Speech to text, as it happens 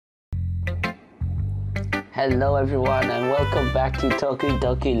Hello everyone and welcome back to Doki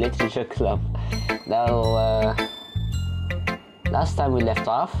Doki Literature Club. Now, last time we left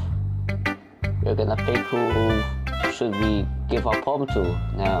off, we're gonna pick who should we give our poem to.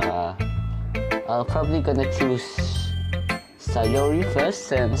 Now, I'm probably gonna choose Sayori first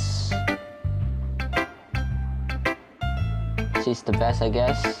since she's the best, I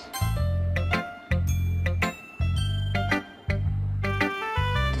guess.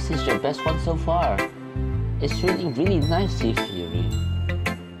 This is your best one so far. It's really nice, Sayori.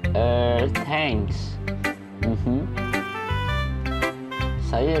 Thanks.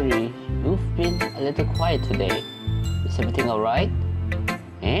 Sayori, you've been a little quiet today. Is everything alright?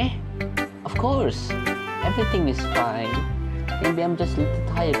 Of course. Everything is fine. Maybe I'm just a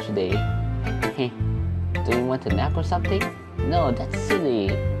little tired today. Do you want a nap or something? No, that's silly.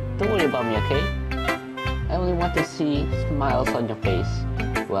 Don't worry about me, okay? I only want to see smiles on your face.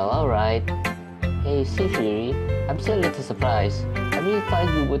 Well, alright. Hey, Sayori, I'm still a little surprised. I really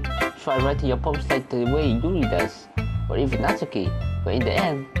thought you would try writing your poems like the way Yuri does, or even Natsuki. But in the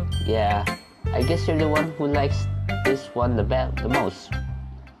end, yeah, I guess you're the one who likes this one the most.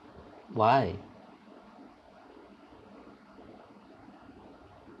 Why?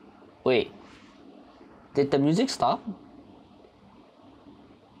 Wait, did the music stop?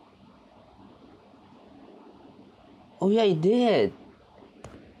 Oh yeah, it did.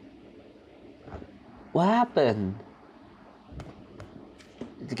 What happened?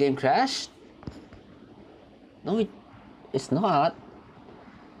 Did the game crash? No, it's not.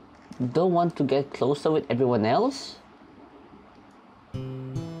 Don't want to get closer with everyone else?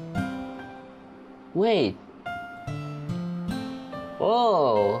 Wait.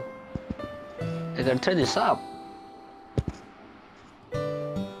 Whoa. I gotta turn this up.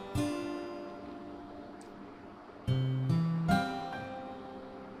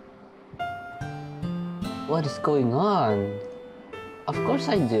 What is going on? Of course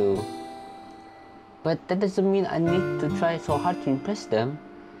I do. But that doesn't mean I need to try so hard to impress them.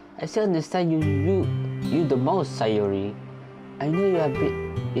 I still understand you the most, Sayori. I know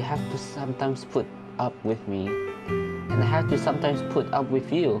you have to sometimes put up with me, and I have to sometimes put up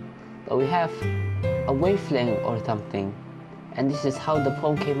with you. But we have a wavelength or something, and this is how the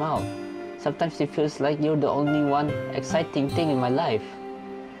poem came out. Sometimes it feels like you're the only one exciting thing in my life.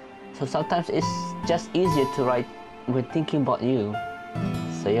 So sometimes it's just easier to write when thinking about you.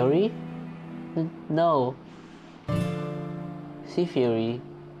 Sayori? No. Sayori,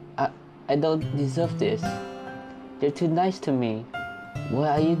 I don't deserve this. You're too nice to me. Why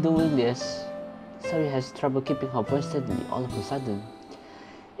are you doing this? Sayori has trouble keeping her voice steadily all of a sudden.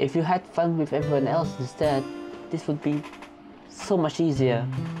 If you had fun with everyone else instead, this would be so much easier.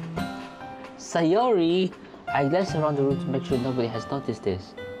 Sayori! I glance around the room to make sure nobody has noticed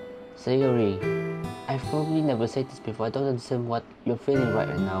this. Sayori, I've probably never said this before. I don't understand what you're feeling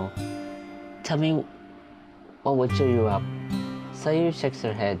right now. Tell me what would cheer you up. Sayori shakes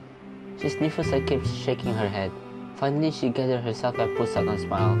her head. She sniffles and keeps shaking her head. Finally, she gathers herself and puts on a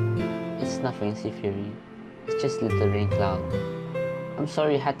smile. It's nothing, Sayori. It's just a little rain cloud. I'm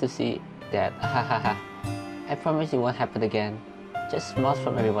sorry you had to see that. I promise it won't happen again. Just smiles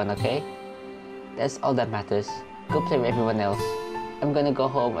from everyone, okay? That's all that matters. Go play with everyone else. I'm gonna go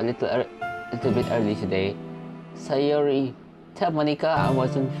home a little bit early today. Sayori, tell Monica I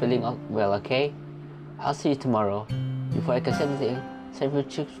wasn't feeling well, okay? I'll see you tomorrow. Before I can say anything, Sayori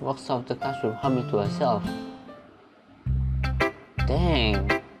Chicks walks off the classroom humming to herself.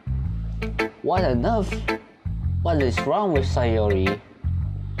 Dang. What enough? What is wrong with Sayori?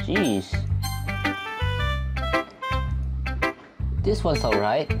 Jeez. This one's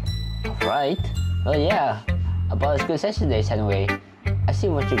alright. Alright? Well, yeah. About as good as yesterday's anyway. I see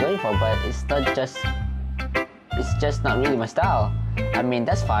what you're going for, but it's just not really my style. I mean,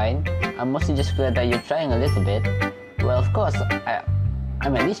 that's fine. I'm mostly just glad that you're trying a little bit. Well, of course,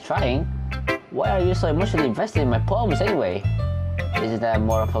 I'm at least trying. Why are you so emotionally invested in my poems anyway? Isn't that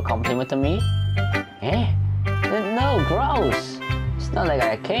more of a compliment to me? No, gross. It's not like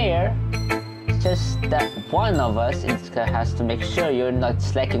I care. It's just that one of us has to make sure you're not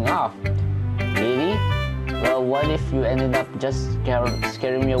slacking off. Really? Well, what if you ended up just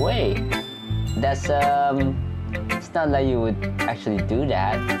scaring me away? That's, it's not like you would actually do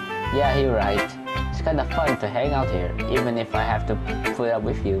that. Yeah, you're right. It's kind of fun to hang out here, even if I have to put up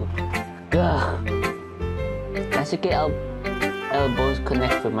with you. Gah! Natsuki elbows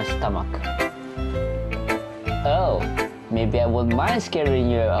connect with my stomach. Oh, maybe I wouldn't mind scaring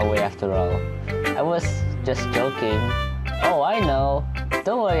you away after all. I was just joking. Oh, I know.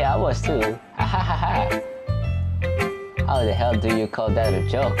 Don't worry, I was too. Ha ha ha ha. How the hell do you call that a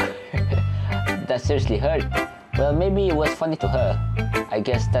joke? that seriously hurt. Well, maybe it was funny to her. I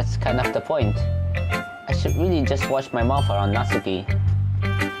guess that's kind of the point. I should really just wash my mouth around Natsuki.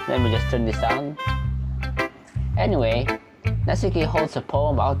 Let me just turn this down. Anyway, Natsuki holds a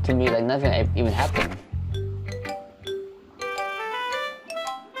poem out to me like nothing even happened.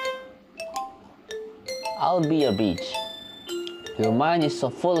 I'll be your beach. Your mind is so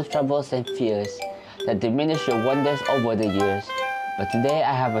full of troubles and fears that diminish your wonders over the years. But today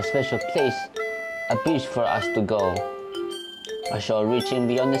I have a special place, a beach for us to go. A shore reaching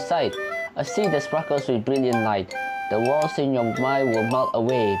beyond the sight, a sea that sparkles with brilliant light. The walls in your mind will melt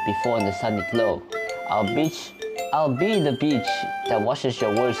away before the sunny glow. I'll be the beach that washes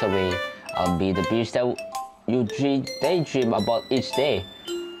your worries away. I'll be the beach that you daydream about each day.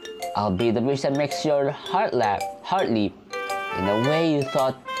 I'll be the beach that makes your heart leap in a way you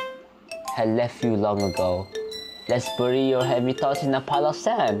thought had left you long ago. Let's bury your heavy thoughts in a pile of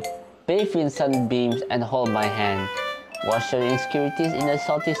sand. Bathe in sunbeams and hold my hand. Wash your insecurities in the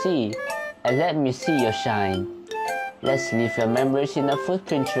salty sea, and let me see your shine. Let's leave your memories in a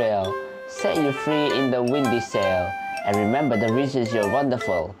footprint trail. Set you free in the windy sail, and remember the reasons you're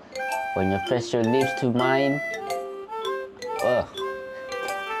wonderful. When you press your lips to mine,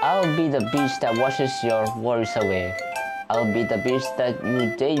 I'll be the beach that washes your worries away. I'll be the beach that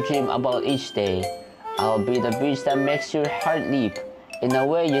you daydream about each day. I'll be the beach that makes your heart leap in a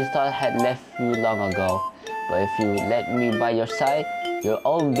way you thought had left you long ago. But if you let me by your side, your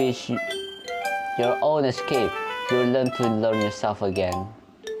own beach, your own escape, you'll learn to learn yourself again.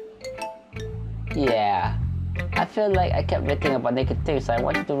 Yeah, I feel like I kept writing about negative things, so I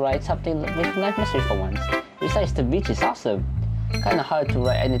wanted to write something with a nice message for once. Besides, the beach is awesome. Kinda hard to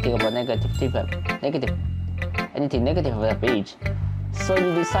write anything about anything negative about the beach. So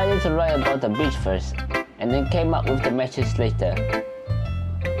you decided to write about the beach first, and then came up with the message later.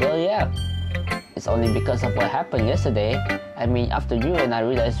 Well, yeah, it's only because of what happened yesterday. I mean, after you and I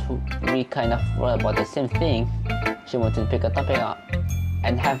realized we kind of wrote about the same thing, she wanted to pick a topic up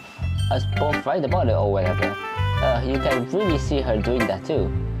and have us both write about it or whatever. You can really see her doing that too,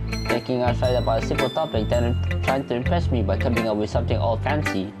 making us write about a simple topic, then trying to impress me by coming up with something all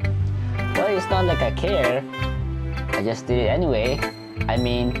fancy. Well, it's not like I care. I just did it anyway. I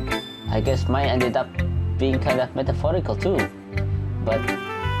mean, I guess mine ended up being kind of metaphorical too. But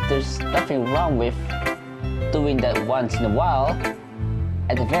there's nothing wrong with doing that once in a while.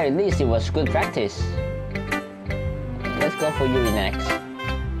 At the very least, it was good practice. Let's go for Yuri next.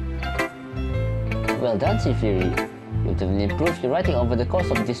 Well done, Sayori. You've definitely improved your writing over the course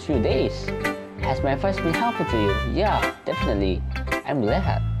of these few days. Has my advice been helpful to you? Yeah, definitely. I'm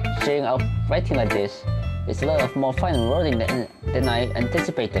glad. Sharing out writing like this is a lot of more fun and rewarding than I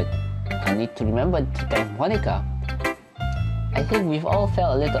anticipated. I need to remember to thank Monica. I think we've all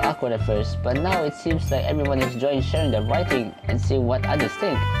felt a little awkward at first, but now it seems like everyone is enjoying sharing their writing and seeing what others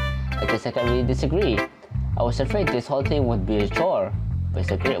think. I guess I can't really disagree. I was afraid this whole thing would be a chore, but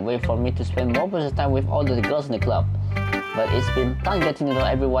it's a great way for me to spend more of the time with all the girls in the club. But it's been fun getting to know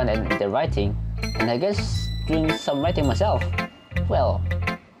everyone and their writing, and I guess doing some writing myself. Well,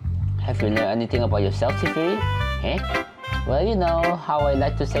 have you learned anything about yourself, Sayori? Eh? Well, you know how I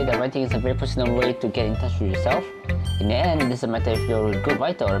like to say that writing is a very personal way to get in touch with yourself. In the end, it doesn't matter if you're a good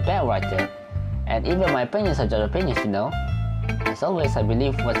writer or a bad writer. And even my opinions are just opinions, you know. As always, I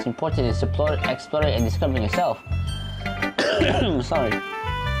believe what's important is exploring and discovering yourself. Sorry.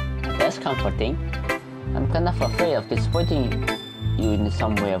 That's comforting. I'm kind of afraid of disappointing you in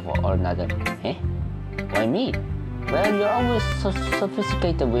some way or another. Eh? Why me? Well, you're always so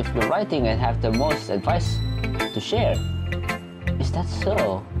sophisticated with your writing and have the most advice to share. Is that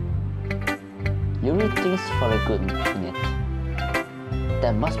so? You read things for a good minute.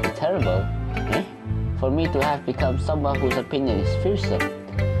 That must be terrible, eh? For me to have become someone whose opinion is fearsome.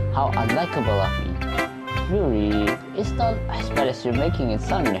 How unlikable of me. Yuri, it's not as bad as you're making it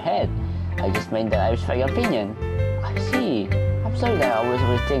sound in your head. I just meant that I respect your opinion. I see. I'm sorry that I always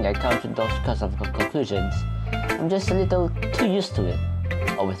overthink I come to those kinds of conclusions. I'm just a little too used to it.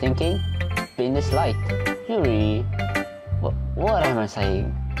 Overthinking? Being disliked. Yuri, what am I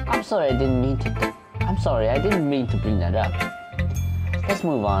saying? I'm sorry, I didn't mean to bring that up. Let's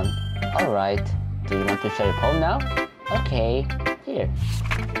move on. Alright, do you want to share your poem now? Okay, here.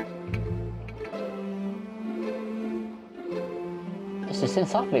 It's a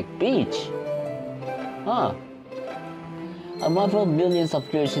synthropic beach. Huh. A marvel millions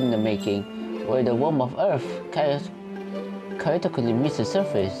of years in the making, where the warmth of Earth chaotically meets the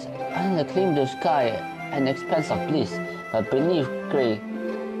surface, under the clear blue sky, an expanse of bliss, but beneath grey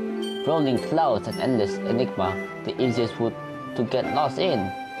rolling clouds and endless enigma, the easiest wood to get lost in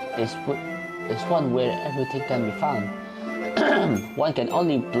is is one where everything can be found. One can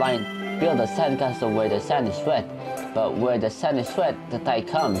only build a sandcastle where the sand is wet, but where the sand is wet, the tide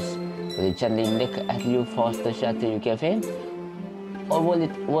comes. Will it gently lick at you for the shelter you gave him? Or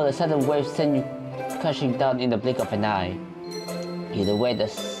will a sudden wave send you crashing down in the blink of an eye? Either way, the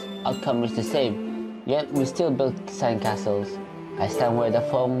outcome is the same, yet we still build sandcastles. I stand where the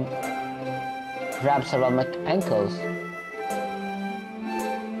foam wraps around my ankles,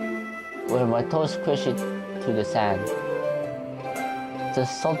 where my toes squish it through the sand. The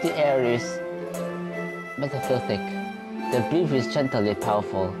salty air is metaphysic. The breeze is gentle yet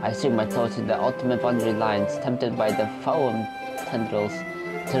powerful. I see my toes in the ultimate boundary lines, tempted by the foam tendrils.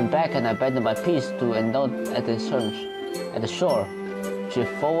 Turn back and I abandon my piece to a note at the shore.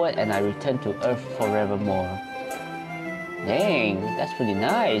 Drift forward and I return to Earth forevermore. Dang, that's pretty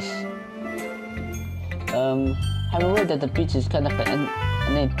nice. I'm aware that the beach is kind of an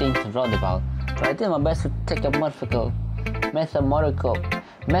inane thing to write about, but I did my best to take a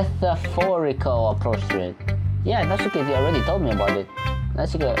metaphorical approach to it. Yeah, Natsuki already told me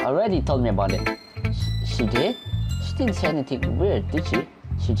about it. She did? She didn't say anything weird, did she?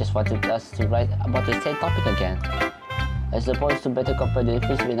 She just wanted us to write about the same topic again. I suppose to better compare the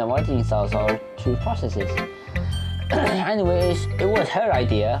difference between our writing styles or two processes. Anyways, it was her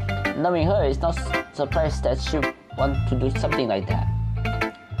idea. Knowing her, it's not surprised that she want to do something like that.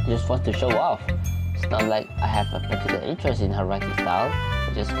 She just wants to show off. It's not like I have a particular interest in her writing style.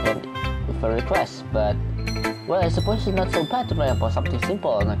 I just went with a request, but well, I suppose it's not so bad to write about something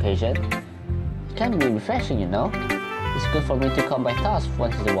simple on occasion. It can be refreshing, you know. It's good for me to calm my thoughts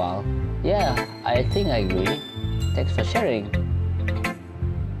once in a while. Yeah, I think I agree. Thanks for sharing.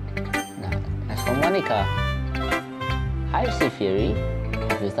 Now, as for Monica. Hi, Sayori.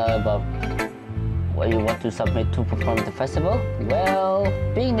 Have you thought about what you want to submit to perform at the festival? Well,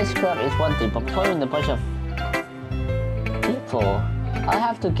 being this club is one thing, but performing a bunch of people, I'll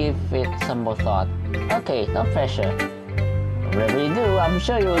have to give it some more thought. Okay, no pressure. Whatever you do, I'm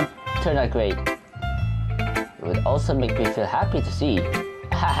sure you will turn out great. It would also make me feel happy to see.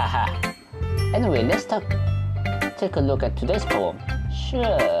 Ha ha ha. Anyway, let's take a look at today's poem.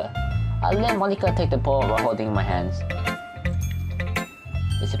 Sure. I'll let Monica take the poem while holding in my hands.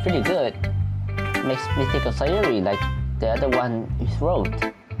 It's pretty good. Makes me think of Sayori, like the other one you wrote.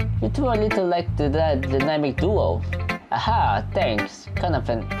 You two are a little like the dynamic duo. Aha, thanks. Kind of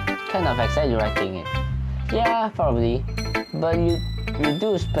exaggerating it. Yeah, probably. But you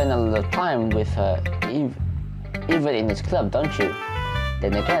do spend a lot of time with her, even in this club, don't you?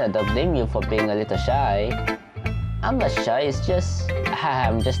 Then again, I don't blame you for being a little shy. I'm not shy, it's just...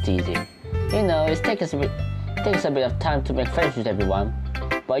 I'm just teasing. You know, it takes a bit of time to make friends with everyone.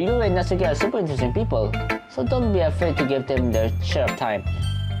 But you and Natsuki are super interesting people, so don't be afraid to give them their share of time.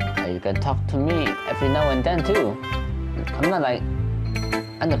 You can talk to me every now and then too. I'm not like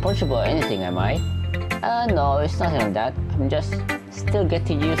unapproachable or anything, am I? No, it's nothing like that. I'm just still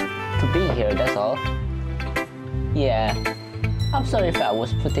getting used to being here, that's all. Yeah, I'm sorry if I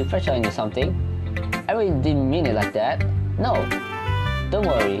was putting pressure on you or something. I really didn't mean it like that. No, don't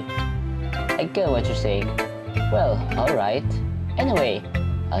worry. I get what you're saying. Well, alright. Anyway,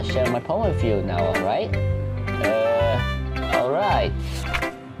 I'll share my poem with you now, alright? Alright.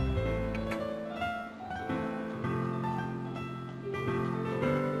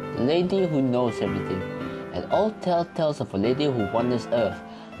 The lady who knows everything. And all tell tales of a lady who wanders earth.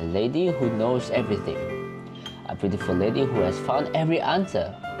 A lady who knows everything. A beautiful lady who has found every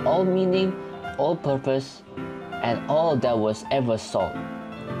answer, all meaning, all purpose, and all that was ever sought.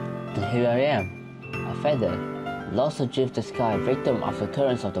 And here I am, a feather, lost adrift the sky, victim of the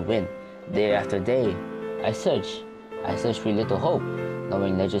currents of the wind. Day after day, I search with little hope,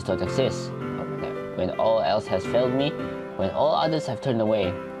 knowing legends don't exist. But when all else has failed me, when all others have turned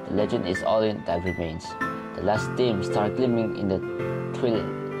away, the legend is all that remains. The last dim star gleaming in the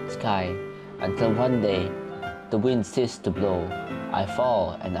twilit sky, until one day, the wind ceased to blow. I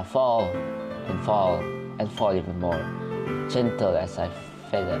fall and I fall and fall and fall even more, gentle as I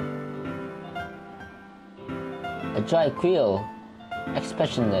feather. A dry quill,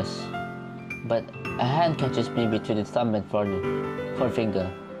 expressionless, but a hand catches me between the thumb and forefinger,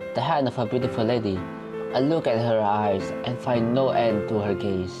 the hand of a beautiful lady. I look at her eyes and find no end to her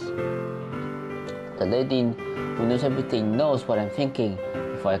gaze. The lady who knows everything knows what I'm thinking.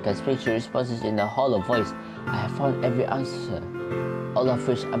 Before I can speak, she responds in a hollow voice. I have found every answer, all of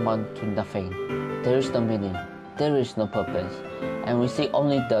which amount to nothing. There is no meaning, there is no purpose, and we see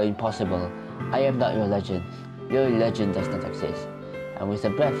only the impossible. I am not your legend. Your legend does not exist. And with a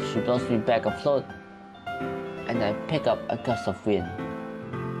breath, she blows me back afloat, and I pick up a gust of wind.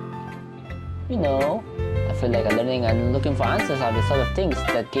 You know, I feel like I'm learning and looking for answers are the sort of things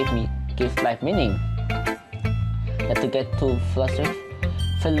that give life meaning. Not to get too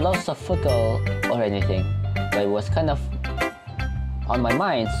philosophical or anything, but it was kind of on my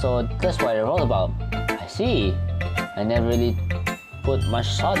mind, so that's what I wrote about. I see. I never really put much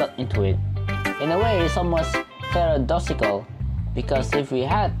thought into it. In a way, it's almost paradoxical, because if we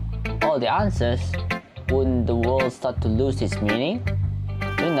had all the answers, wouldn't the world start to lose its meaning?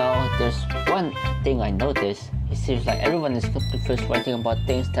 You know, there's one thing I noticed. It seems like everyone is first writing about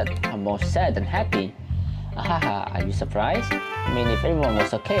things that are more sad than happy. Ahaha, are you surprised? I mean, if everyone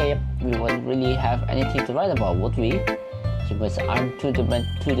was okay, we wouldn't really have anything to write about, would we? Humans aren't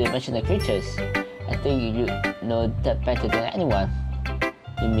two-dimensional creatures. I think you know that better than anyone.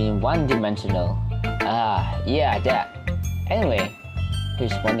 You mean one-dimensional? Ah, yeah, that. Anyway,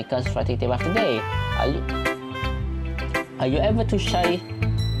 here's Monica's writing tip of the day. Are you ever too shy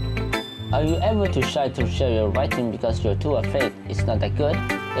to share your writing because you're too afraid it's not that good?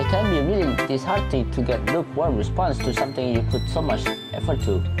 It can be really disheartening to get lukewarm response to something you put so much effort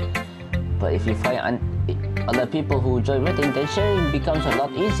to. But if you find other people who enjoy writing, then sharing becomes a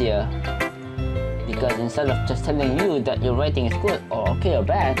lot easier. Because instead of just telling you that your writing is good or okay or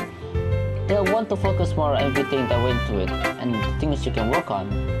bad, they'll want to focus more on everything that went into it and the things you can work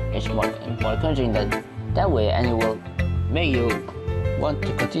on. It's more encouraging that way, and it will make you want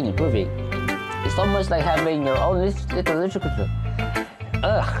to continue improving. It's almost like having your own little literature.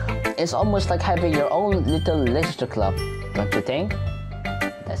 It's almost like having your own little literature club, don't you think?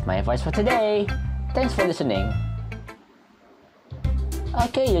 That's my advice for today. Thanks for listening.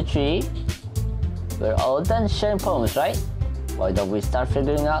 Okay, you three. We're all done sharing poems, right? Why don't we start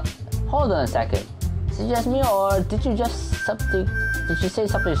figuring out? Hold on a second. Is it just me, or did you say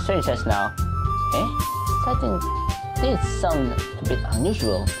something strange just now? Eh? Something did sound a bit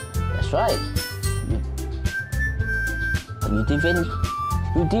unusual. That's right.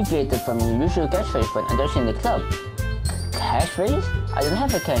 You deviated from your usual catchphrase when addressing the club. Catchphrase? I don't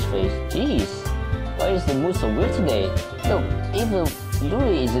have a catchphrase. Jeez. Why is the mood so weird today? Look, even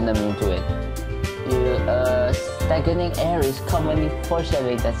Yuri isn't immune to it. Your stagnating air is commonly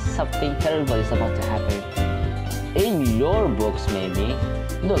foreshadowing that something terrible is about to happen. In your books, maybe.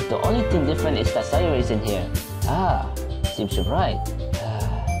 Look, the only thing different is that Sayori isn't here. Ah, seems you're right.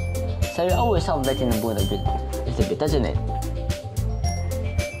 Sayori always sounds like in the mood a bit, doesn't it?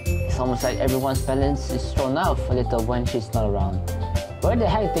 It's almost like everyone's balance is thrown off a little when she's not around. Where the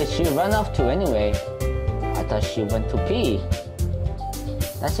heck did she run off to anyway? I thought she went to pee.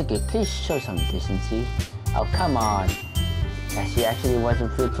 That's okay, please show some decency. Oh, come on. Yeah, she actually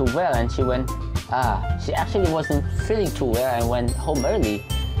wasn't feeling too well and she went... she actually wasn't feeling too well and went home early.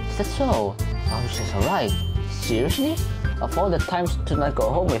 Is that so? Oh, she's alright. Seriously? Of all the times to not go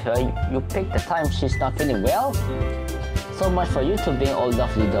home with her, you picked the time she's not feeling well? So much for you two being all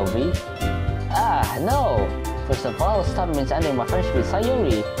lovey-dovey. No! First of all, stop misending my friendship with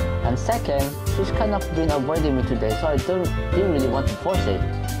Sayori. And second, she's kind of been avoiding me today, so I didn't really want to force it.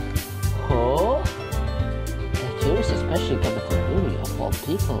 Oh? The curious expression coming from Yuri, of all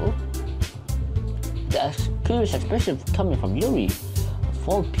people. The curious expression coming from Yuri, of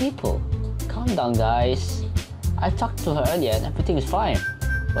all people. Calm down, guys. I talked to her earlier and everything is fine.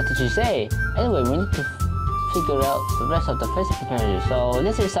 What did she say? Anyway, we need to figure out the rest of the festival preparation, so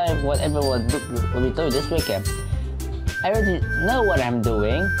let's decide what everyone will be doing this weekend. I already know what I'm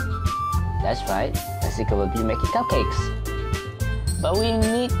doing. That's right, Jessica will be making cupcakes. But we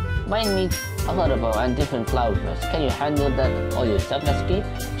might need a lot of and different flowers. Can you handle that all yourself, Natsuki?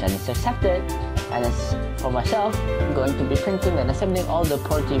 Challenge accepted. And as for myself, I'm going to be printing and assembling all the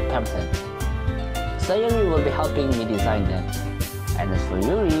party pamphlets. Sayori will be helping me design them. And as for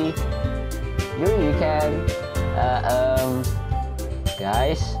Yuri, you can...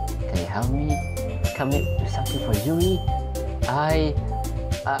 guys, can you help me come up with something for Yuri?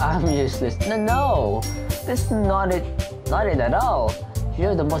 I'm useless. No, this is not it at all.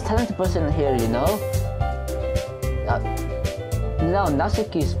 You're the most talented person here, you know. Now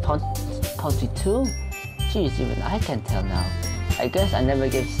Natsuki's punty too? Jeez, even I can tell now. I guess I never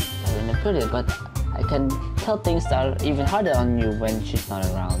gave her an opinion, but I can tell things that are even harder on you when she's not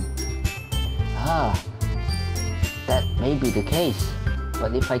around. That may be the case.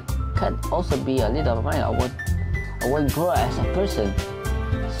 But if I could also be a little of mine, I would grow as a person.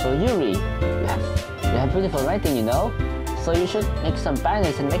 So Yuri, you have beautiful writing, you know. So you should make some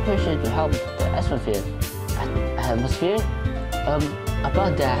banners and decorations to help the atmosphere. Atmosphere?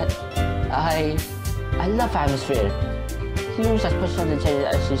 About that, I love atmosphere. Yuri's expression changes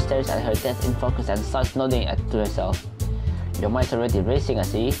as she stares at her desk in focus and starts nodding to herself. Your mind's already racing, I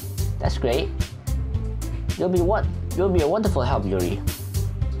see. That's great. You'll be a wonderful help, Yuri.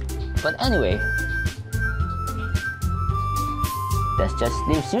 But anyway, that just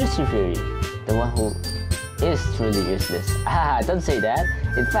leaves you, Sayori, the one who is truly useless. Ah, don't say that.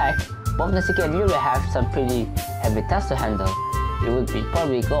 In fact, both Natsuki and Yuri have some pretty heavy tasks to handle. It would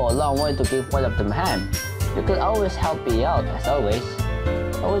probably go a long way to give one of them a hand. You could always help me out, as always.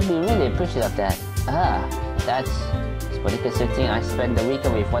 I would be really appreciative of that. Ah, that's Monica suggesting I spend the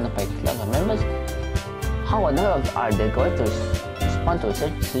weekend with one of my club members. How on earth are they going to respond to a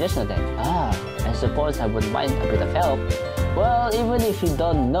suggestion then? Ah, I suppose I wouldn't mind a bit of help. Well, even if you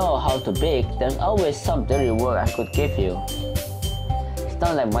don't know how to bake, there's always some dirty work I could give you. It's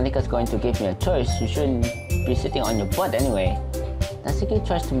not like Monica's going to give me a choice. You shouldn't be sitting on your butt anyway. Natsuki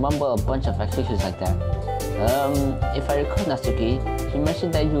tries to mumble a bunch of excuses like that. If I recall, Natsuki, you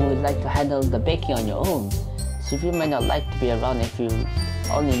mentioned that you would like to handle the baking on your own. Sayori might not like to be around if you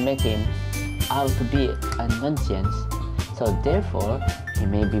only make him out to be a nuisance. So therefore, he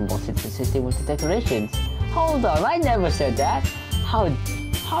may be more sitting with the decorations. Hold on, I never said that. How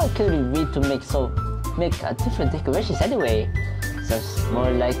could it be to make a different decorations anyway? So it's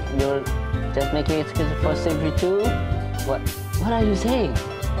more like you're just making excuses for Sayori too? What are you saying?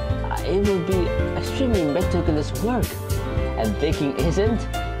 It will be extremely meticulous work. And baking isn't?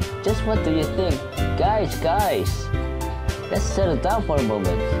 Just what do you think? Guys, let's settle down for a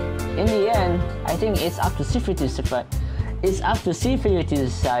moment. In the end, I think it's up to Sayori to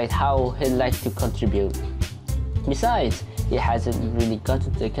decide how he'd like to contribute. Besides, he hasn't really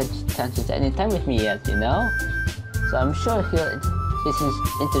gotten to catch chances any time with me yet, you know? So I'm sure he's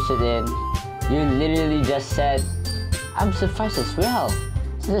interested in... You literally just said, I'm surprised as well.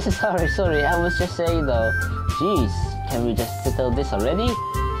 Sorry, I was just saying though. Jeez, can we just settle this already?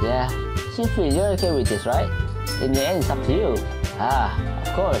 Yeah, Sayori, you're okay with this, right? In the end, it's up to you. Ah,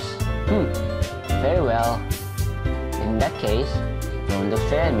 of course. Very well. In that case, don't look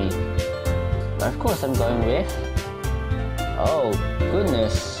fair at me. But of course I'm going with... Oh,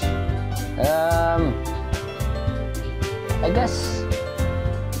 goodness. I guess...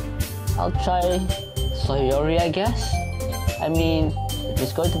 I'll try Sayori, I guess? I mean, if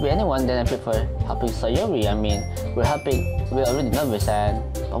it's going to be anyone, then I prefer helping Sayori. I mean, we already know this, and...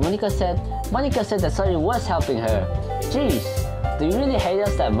 But Monica said that Sayori was helping her. Jeez, do you really hate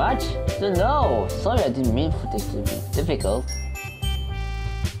us that much? No, sorry, I didn't mean for this to be difficult.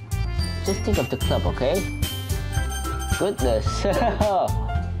 Just think of the club, okay? Goodness.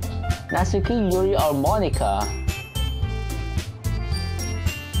 Natsuki, Yuri, or Monica?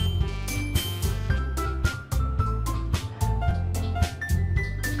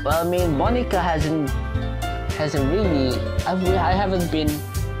 Well, I mean, Monica hasn't really... I haven't been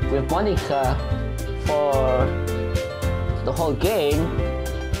with Monica for the whole game.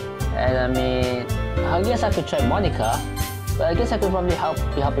 And I mean, I guess I could try Monica, but I guess I could probably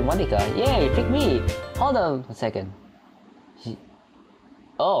be helping Monica. Yay, pick me! Hold on a second.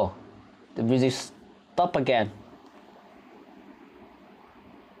 Oh, the music stopped again.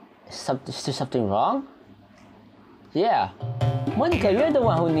 Is there something wrong? Yeah, Monica, you're the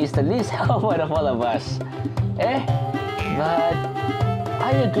one who needs the least help out of all of us. But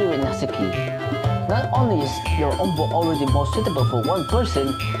I agree with Natsuki. Not only is your Ombo already more suitable for one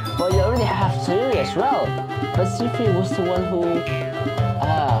person, but you already have Sayori as well. But Sayori was the one who...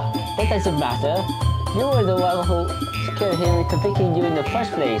 that doesn't matter. You were the one who scared him into picking you in the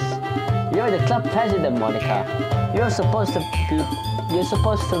first place. You're the club president, Monica. You're supposed to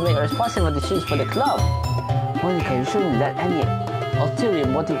make responsible decisions for the club. Monica, you shouldn't let any ulterior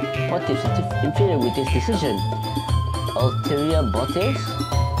motives interfere with this decision. Ulterior motives?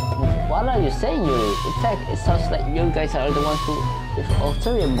 What are you saying, Yuri? In fact, it sounds like you guys are the ones who with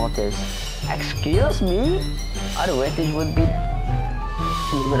ulterior motives. Excuse me? Otherwise, it would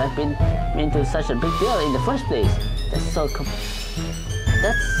have been into such a big deal in the first place. That's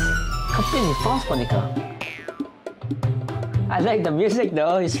completely false, Monica. I like the music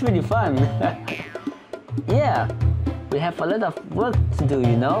though. It's really fun. Yeah, we have a lot of work to do,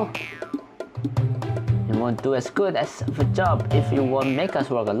 you know. You won't do as good as of a job if you won't make us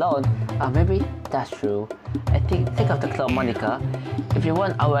work alone. Maybe that's true. Think of the club, Monica. If you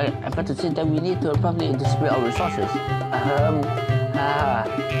want our effort to succeed, then we need to properly distribute our resources.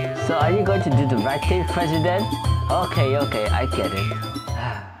 So are you going to do the right thing, President? Okay, I get it.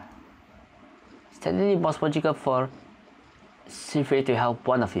 Is there any possible for Sayori to help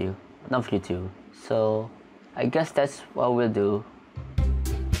one of you two? So I guess that's what we'll do.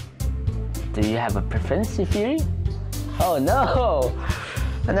 Do you have a preference, Sayori? Oh no!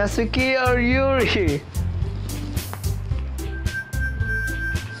 Natsuki or Yuri?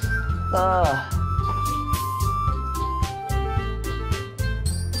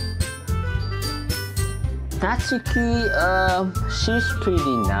 Natsuki, she's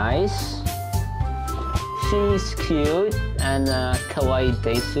pretty nice. She's cute and kawaii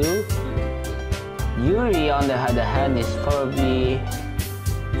desu. Yuri, on the other hand, is probably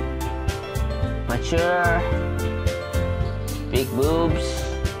mature, big boobs,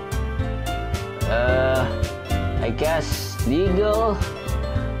 I guess legal.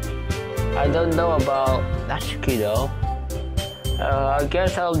 I don't know about Natsuki though. I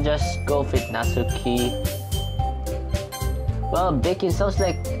guess I'll just go with Natsuki. Well, baking sounds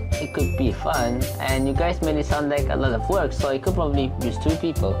like it could be fun, and you guys made it sound like a lot of work, so it could probably use 2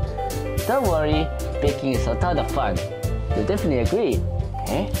 people. Don't worry, baking is a ton of fun. You definitely agree.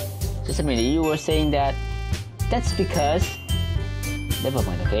 Eh? Just a minute, you were saying that. That's because... Never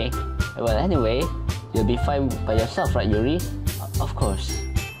mind, okay? Well, anyway, you'll be fine by yourself, right, Yuri? Of course.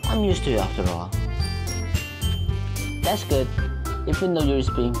 I'm used to it after all. That's good. Even though Yuri's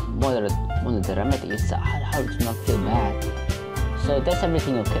being monodramatic, it's hard to not feel bad. So that's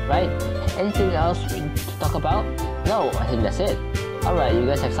everything, okay, right? Anything else to talk about? No, I think that's it. Alright, you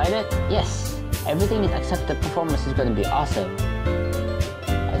guys excited? Yes! Everything is except the performance is gonna be awesome.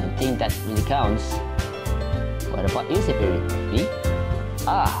 I don't think that really counts. What about you, Sayori? Me?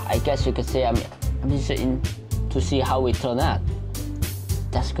 I guess you could say I'm interested in to see how it turned out.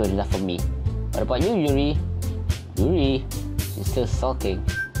 That's good enough for me. What about you, Yuri? Yuri? She's still sulking.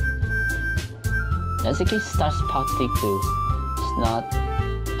 Natsuki starts pouting too.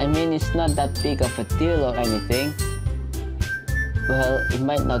 It's not that big of a deal or anything. Well, it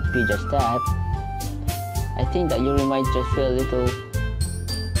might not be just that. I think that Yuri might just feel a little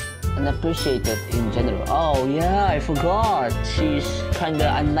unappreciated in general. Oh yeah, I forgot. She's kinda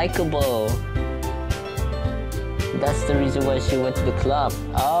unlikable. That's the reason why she went to the club.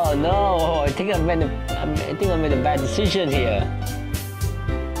 Oh no, I think I made a bad decision here.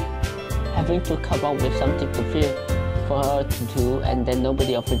 Having to come up with something to feel for her to do and then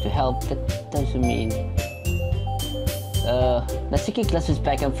nobody offered to help, that doesn't mean... Natsuki glances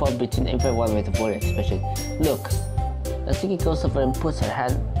back and forth between everyone with a worried expression. Look, Natsuki goes over and puts her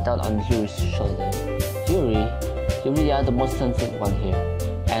hand down on Yuri's shoulder. Yuri, you really are the most sensitive one here,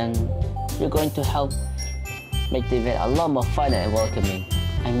 and you're going to help make the event a lot more fun and welcoming.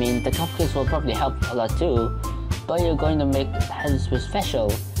 I mean, the cupcakes will probably help a lot too, but you're going to make the atmosphere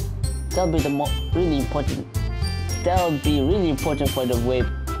special. That'll be really important for the way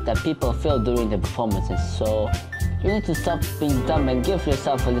that people feel during the performances, so you need to stop being dumb and give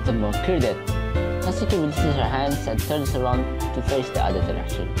yourself a little more credit. Natsuki releases her hands and turns around to face the other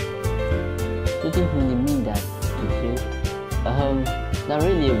direction. You didn't really mean that, did you? Not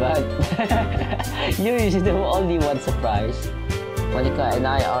really, but Yuri is the only one surprised. Monica and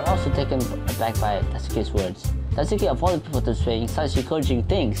I are also taken aback by Natsuki's words. Natsuki of all the people to saying such encouraging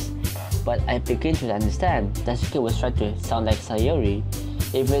things, but I begin to understand. Natsuki was trying to sound like Sayori,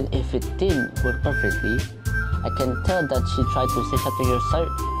 even if it didn't work perfectly. I can tell that she tried to say something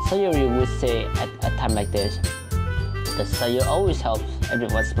Sayori would say at a time like this. The Sayori always helps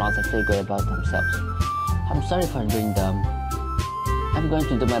everyone smile and feel good about themselves. I'm sorry for being dumb. I'm going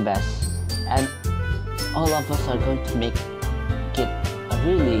to do my best, and all of us are going to make it a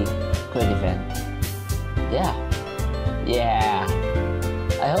really great event. Yeah.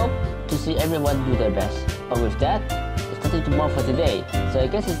 I hope to see everyone do their best. But with that, there's nothing more for today, so I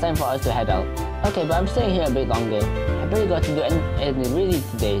guess it's time for us to head out. Okay, but I'm staying here a bit longer. I barely got to do anything really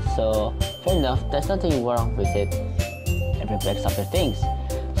today, so fair enough, there's nothing wrong with it. Everyone picks up their things.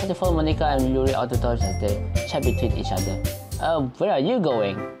 So they follow Monica and Yuri out the doors as they chat between each other. Where are you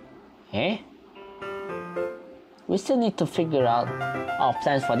going? Eh? We still need to figure out our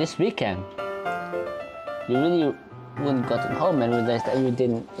plans for this weekend. You really wouldn't gotten home and realized that you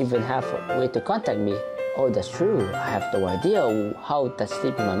didn't even have a way to contact me. Oh, that's true. I have no idea how that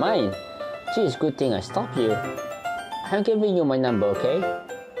slipped in my mind. Geez, good thing I stopped you. I'm giving you my number, okay?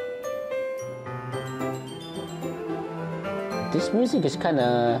 This music is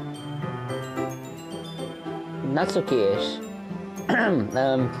kinda... Natsuki-ish.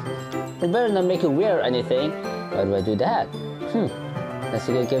 You better not make it weird or anything. Why do I do that?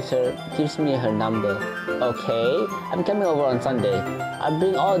 Natsuki gives me her number. Okay, I'm coming over on Sunday. I'll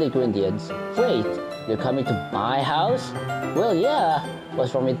bring all the ingredients. Wait, you're coming to my house? Well, yeah.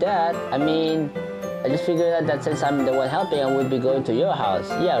 What's wrong with that? I mean, I just figured out that since I'm the one helping, I would be going to your house.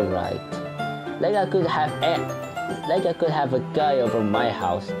 Yeah, right. Like I could have a guy over my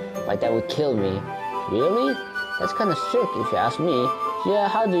house, but that would kill me. Really? That's kind of strict if you ask me. Yeah,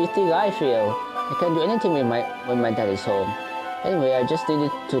 how do you think I feel? I can't do anything when my dad is home. Anyway, I just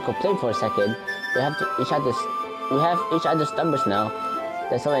needed to complain for a second. We have each other's numbers now.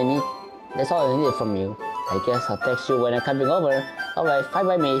 That's all I needed from you. I guess I'll text you when I'm coming over. Alright, fine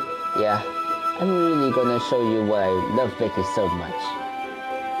by me. Yeah, I'm really gonna show you what I love baking so much.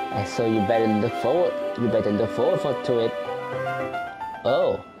 And so you better look forward to it.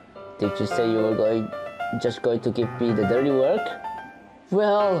 Oh, did you say you were just going to give me the dirty work?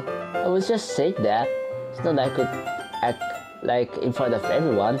 Well, I was just saying that. It's not like I could act like in front of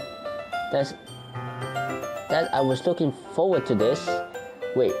everyone. That I was looking forward to this.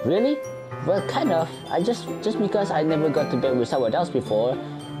 Wait, really? Well, kind of. I just because I never got to bed with someone else before.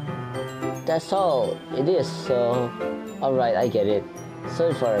 That's all it is. So, alright, I get it.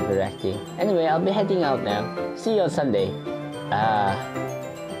 Sorry for overreacting. Anyway, I'll be heading out now. See you on Sunday.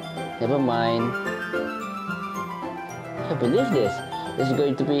 Never mind. I can't believe this. This is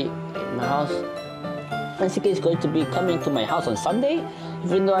going to be in my house. Nancy is going to be coming to my house on Sunday?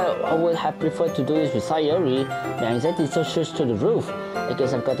 Even though I would have preferred to do this with Sayori, my anxiety is so shoots to the roof. I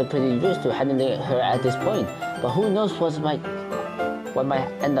guess I've gotten pretty used to handling her at this point. But who knows what might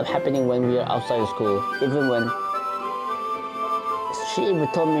end up happening when we are outside of school. She even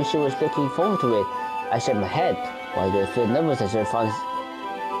told me she was looking forward to it. I shook my head. Why do I feel nervous that Sayori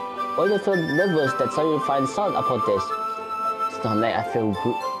finds salt upon this? It's not like I feel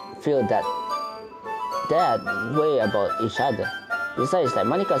that way about each other. Besides, like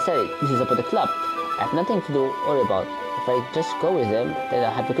Monica said, this is about the club. I have nothing to worry about. If I just go with them, then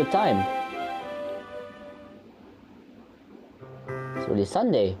I'll have a good time. It's already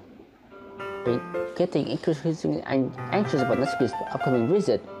Sunday. Been getting increasingly anxious about Natsuki's upcoming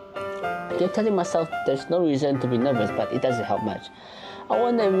visit. I keep telling myself there's no reason to be nervous, but it doesn't help much. I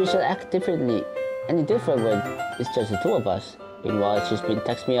wonder if we should act any different when it's just the two of us. Meanwhile, she's been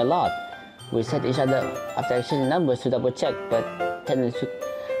texting me a lot. We send each other after exchanging numbers to double check, but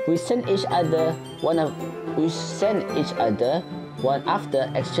we send each other one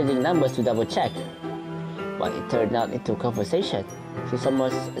after exchanging numbers to double check. But it turned out into a conversation. She's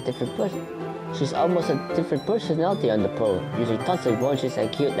almost a different personality on the phone, using tons of emojis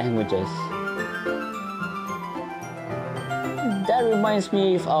and cute languages. That reminds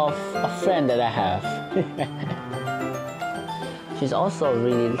me of a friend that I have. She's also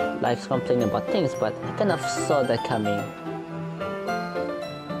really likes complaining about things, but I kind of saw that coming.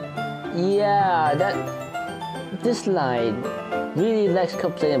 Yeah, this line, really likes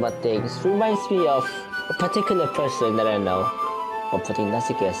complaining about things, reminds me of a particular person that I know. But putting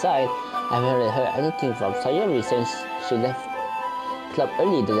Natsuki aside, I haven't heard anything from Sayori since she left club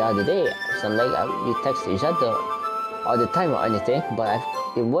early the other day. It's not like we text each other all the time or anything, but I've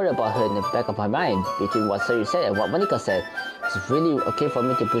been worried about her in the back of my mind. Between what Sayori said and what Monica said, is it really okay for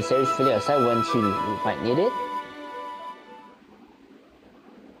me to put Sayori's feeling aside when she might need it?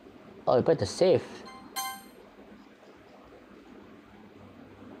 Oh, I better save.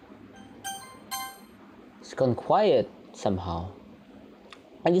 It's gone quiet somehow.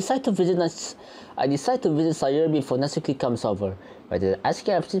 I decide to visit Sayori before Natsuki comes over. Rather than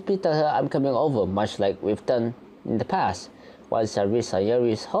asking, I simply tell her I'm coming over, much like we've done in the past. Once I reach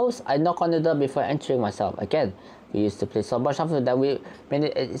Sayori's house, I knock on the door before entering myself. Again, we used to play so much often that we made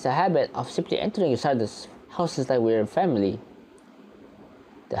it a habit of simply entering each other's houses like we're a family.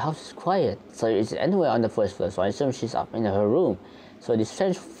 The house is quiet. Sayori isn't anywhere on the first floor, so I assume she's up in her room. So it is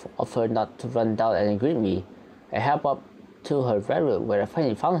strange of her not to run down and greet me. I hop up to her bedroom where I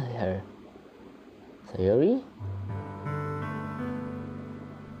finally found her. Sayori?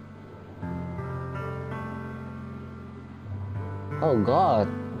 Oh god,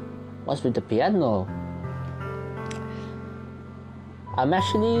 what's with the piano? I'm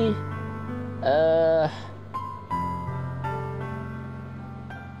actually,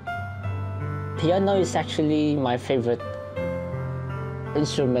 piano is actually my favorite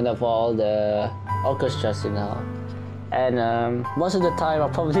instrument of all the orchestras, you know. And most of the time I'll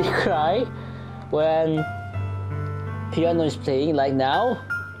probably cry when piano is playing, like now.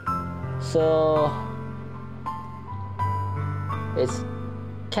 So it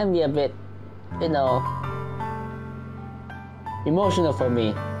can be a bit, you know, emotional for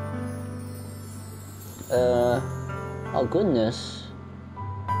me. Oh goodness,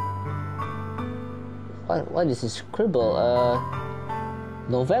 what is this scribble?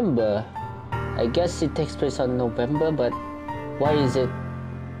 November. I guess it takes place on November, but why is it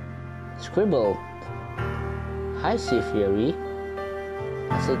scribbled? Hi, Sayori.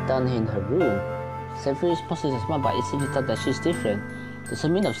 I sit down in her room. Sayori is possibly a smile, but it seems that she's different. There's a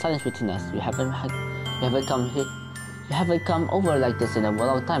minute of silence between us. You haven't come over like this in a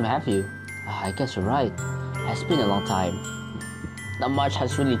long time, have you? I guess you're right. It has been a long time. Not much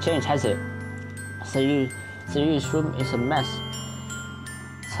has really changed, has it? Sayori's room is a mess.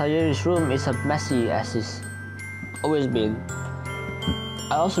 Sayori's room is as messy as it's always been.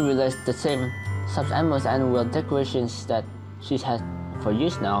 I also realized the same stuffed animals and well decorations that she's had for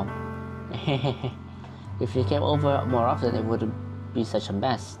years now. If you came over more often, it wouldn't be such a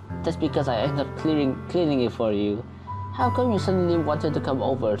mess. That's because I ended up cleaning it for you. How come you suddenly wanted to come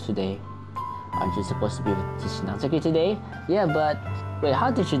over today? Aren't you supposed to be with Shinatsuki today? Yeah, but wait,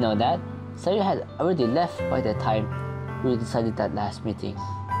 how did you know that? Sayori had already left by the time we decided that last meeting.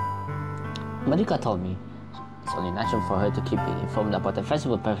 Marika told me. It's only natural for her to keep me informed about the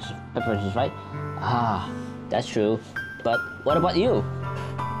festival preparations, right? Ah, that's true. But what about you?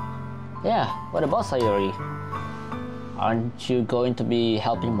 Yeah, what about Sayori? Aren't you going to be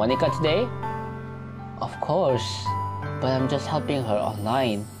helping Monica today? Of course, but I'm just helping her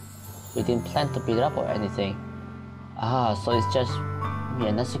online. We didn't plan to meet up or anything. Ah, so it's just me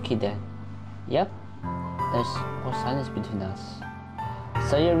and Natsuki then. Yep, there's no silence between us.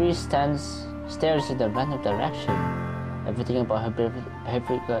 Sayori stares in the random direction. Everything about her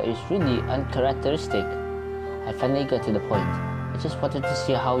behavior is really uncharacteristic. I finally got to the point. I just wanted to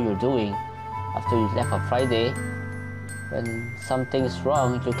see how you're doing. After you left on Friday, when something's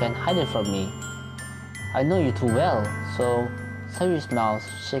wrong, you can hide it from me. I know you too well, so Sayori smiles,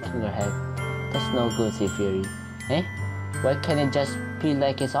 shaking her head. That's no good, Sayori. Eh? Why can't it just be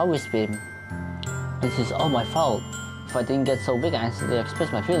like it's always been? This is all my fault. If I didn't get so big and accidentally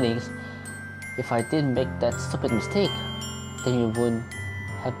express my feelings, if I didn't make that stupid mistake, then you wouldn't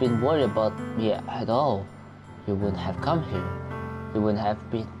have been worried about me at all. You wouldn't have come here. You wouldn't have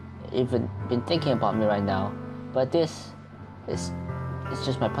even been thinking about me right now. But this is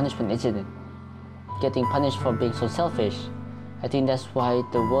just my punishment, isn't it? Getting punished for being so selfish. I think that's why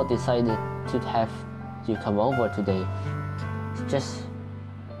the world decided to have you come over today. It just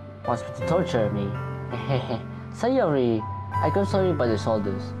wants me to torture me. Sayori, I grab Sayori by the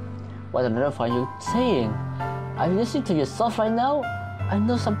shoulders. What on earth are you saying? Are you listening to yourself right now? I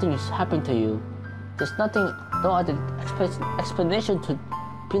know something is happening to you. There's no other explanation to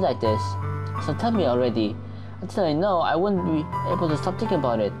be like this. So tell me already. Until I know, I wouldn't be able to stop thinking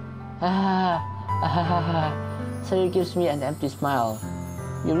about it. Sayori gives me an empty smile.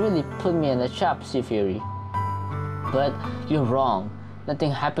 You really put me in a trap, Sayori. But you're wrong.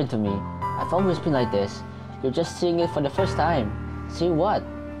 Nothing happened to me. I've always been like this. You're just seeing it for the first time. See what?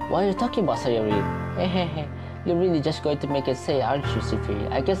 Why are you talking about Sayori? You're really just going to make it say, aren't you,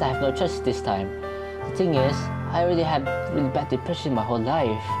 Sayori? I guess I have no choice this time. The thing is, I already had really bad depression my whole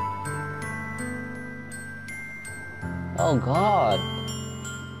life. Oh God.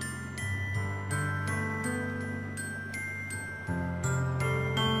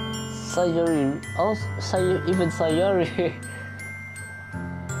 Sayori, even Sayori.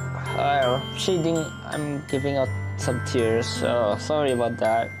 I'm giving out some tears. Oh, sorry about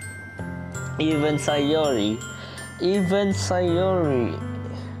that. Even Sayori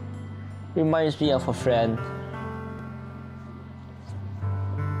reminds me of a friend.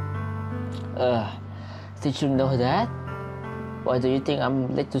 Did you know that? Why do you think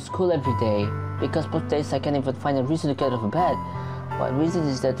I'm late to school every day? Because both days I can't even find a reason to get out of bed. What reason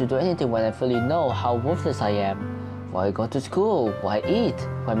is there to do anything when I fully know how worthless I am? Why go to school? Why eat?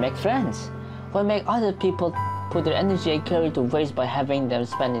 Why make friends? Why make other people put their energy and career to waste by having them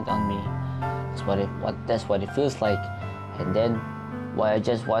spend it on me? That's what it feels like. And then, why I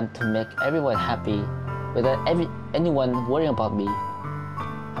just want to make everyone happy without anyone worrying about me.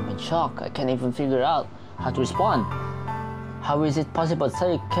 I'm in shock. I can't even figure out how to respond. How is it possible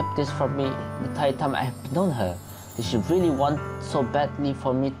Sayori kept this from me the entire time I have known her? Did she really want so badly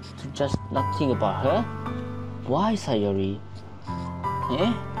for me to just not think about her? Why, Sayori?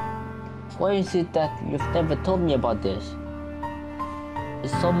 Eh? Why is it that you've never told me about this?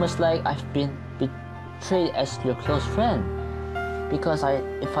 It's almost like I've been betrayed as your close friend. Because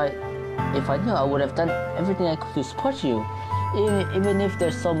if I knew, I would have done everything I could to support you. Even if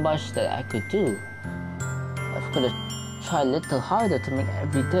there's so much that I could do. I could have tried a little harder to make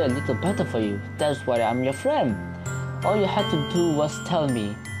every day a little better for you. That's why I'm your friend. All you had to do was tell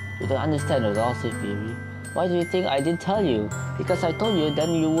me. You don't understand at all, Sayori. Why do you think I didn't tell you? Because I told you,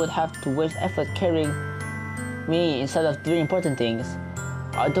 then you would have to waste effort carrying me instead of doing important things.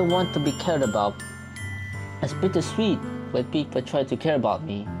 I don't want to be cared about. It's bittersweet when people try to care about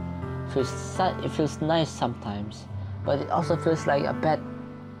me. It feels nice sometimes, but it also feels like a bad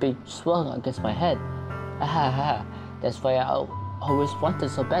big swung against my head. That's why I always wanted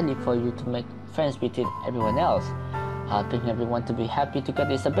so badly for you to make friends between everyone else. Helping everyone to be happy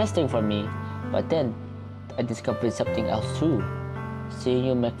together is the best thing for me. But then, I discovered something else too. Seeing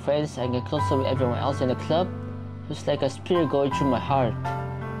you make friends and get closer with everyone else in the club feels like a spear going through my heart.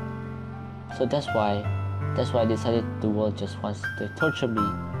 So that's why I decided the world just wants to torture me.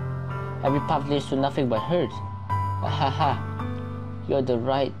 Every path leads to nothing but hurt. Haha. You're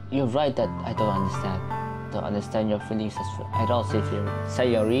right that I don't understand your feelings at all,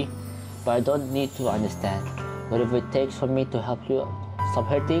 Sayori. But I don't need to understand. Whatever it takes for me to help you stop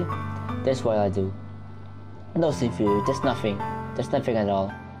hurting, that's what I do. No, Sayori, there's nothing at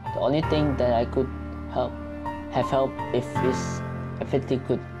all. The only thing that I could have helped if everything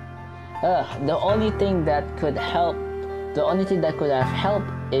could. The only thing that could have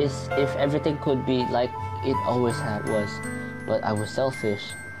helped is if everything could be like it always was. But I was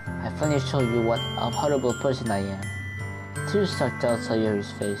selfish. I finally showed you what a horrible person I am. Tears started down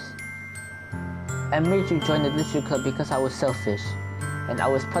Sayori's face. I made you join the literature club because I was selfish, and I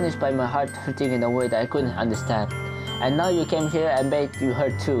was punished by my heart hurting in a way that I couldn't understand. And now you came here and made you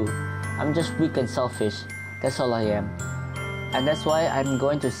hurt too. I'm just weak and selfish. That's all I am. And that's why I'm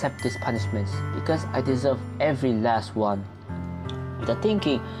going to accept these punishments, because I deserve every last one. Without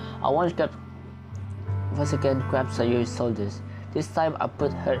thinking, I once again grabbed Sayori's shoulders. This time I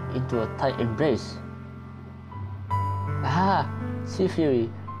put her into a tight embrace. Aha! Sayori,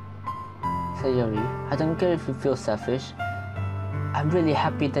 I don't care if you feel selfish. I'm really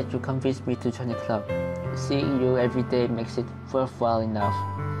happy that you convinced me to join the club. Seeing you every day makes it worthwhile enough.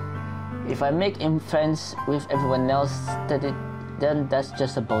 If I make friends with everyone else, then that's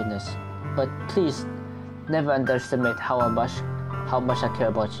just a bonus. But please, never underestimate how much I care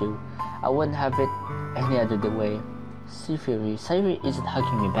about you. I wouldn't have it any other way. Sayori isn't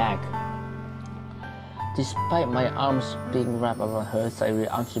hugging me back. Despite my arms being wrapped around her, Sayori's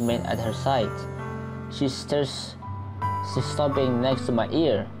arms remain at her side. She's sobbing next to my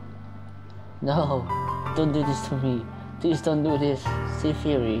ear. No, don't do this to me. Please don't do this,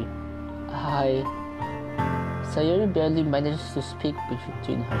 Sayori. Sayori barely manages to speak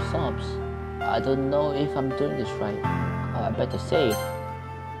between her sobs. I don't know if I'm doing this right. I better say.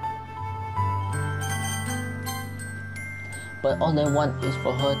 But all I want is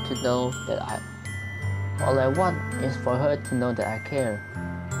for her to know that I care.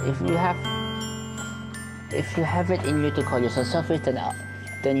 If you have it in you to call yourself selfish,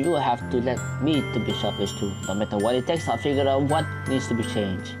 then you have to let me to be selfish too. No matter what it takes, I'll figure out what needs to be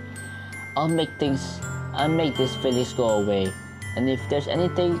changed. I'll make these feelings go away. And if there's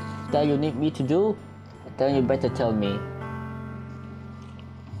anything that you need me to do, then you better tell me.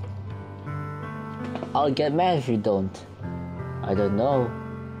 I'll get mad if you don't. I don't know.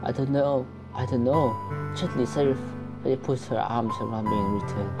 Gently, Sayori puts her arms around me in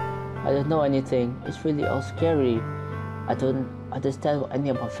return. I don't know anything. It's really all scary. I don't understand any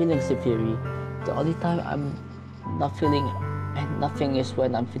of my feelings, Sayori. The only time I'm not feeling nothing is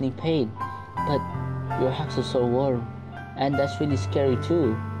when I'm feeling pain. But your hugs are so warm, and that's really scary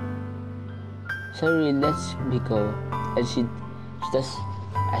too. Sayori lets me go, and she does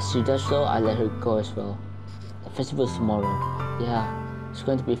so, I let her go as well. The festival's tomorrow. Yeah, it's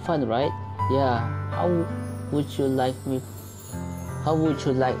going to be fun, right? Yeah. How would you like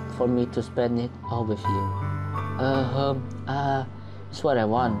for me to spend it all with you? It's what I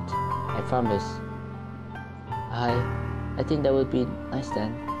want. I promise. I think that would be nice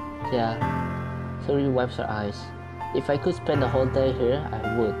then. Yeah. Sayori wipes her eyes. If I could spend the whole day here,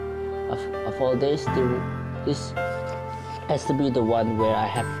 I would. Of all days, this has to be the one where I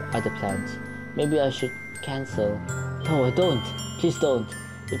have other plans. Maybe I should cancel. No, I don't. Please don't.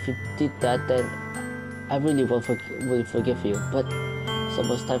 If you did that, then I really will forgive you. But it's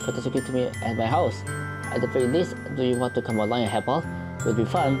almost time for Doki to me at my house. At the very least, do you want to come along and help out? It would be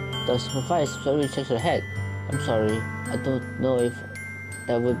fun. The supervisor slowly shakes her head. I'm sorry. I don't know if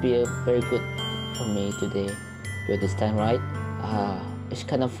that would be very good for me today. You understand, right? It's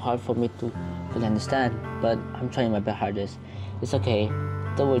kind of hard for me to fully understand, but I'm trying my best hardest. It's okay.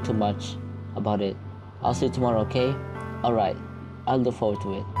 Don't worry too much about it. I'll see you tomorrow, okay? Alright. I'll look forward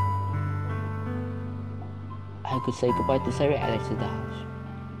to it. I could say goodbye to Sayori and exit the house.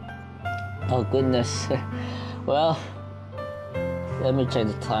 Oh goodness. Well, let me check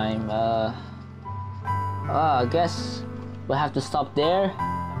the time. I guess we'll have to stop there.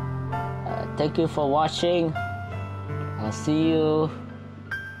 Thank you for watching. I'll see you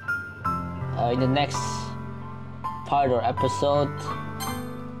in the next part or episode.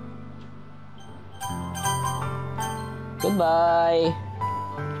 Goodbye.